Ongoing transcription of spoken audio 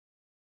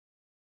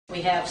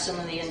We have some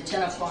of the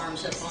antenna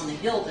farms up on the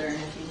hill there, and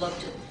if you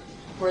looked at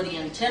where the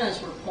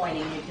antennas were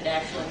pointing, you could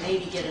actually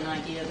maybe get an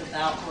idea of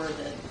about where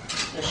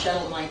the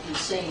shuttle might be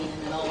seen,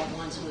 and then all at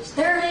once it was,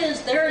 there it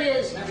is,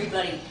 and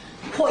everybody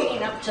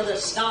pointing up to the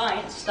sky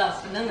and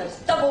stuff, and then this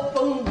double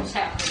booms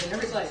happened, and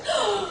everybody's like,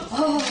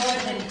 oh,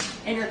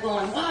 and you're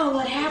going, wow,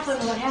 what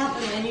happened,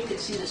 and then you could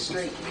see the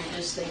streak, and you're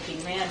just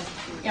thinking, man,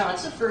 you know,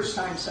 it's the first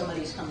time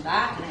somebody's come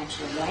back and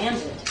actually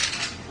landed,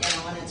 you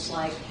know, and it's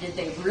like, did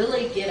they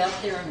really get up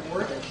there in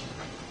orbit?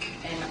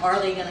 And are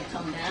they going to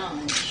come down?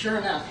 And sure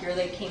enough, here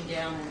they came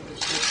down, and it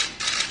was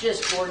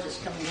just gorgeous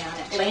coming down.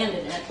 It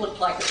landed, and it looked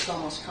like it was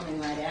almost coming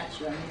right at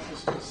you. I mean, it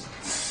was just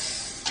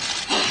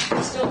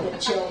still get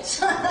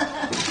chills.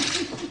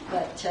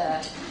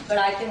 But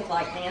I think,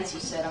 like Nancy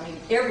said, I mean,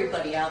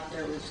 everybody out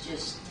there was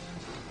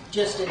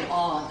just in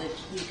awe that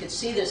you could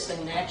see this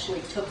thing that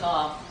actually took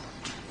off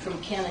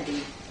from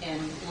Kennedy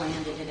and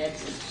landed at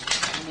Edwards.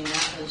 I mean,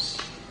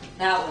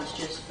 that was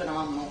just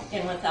phenomenal,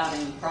 and without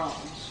any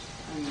problems.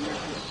 I mean,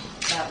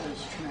 that was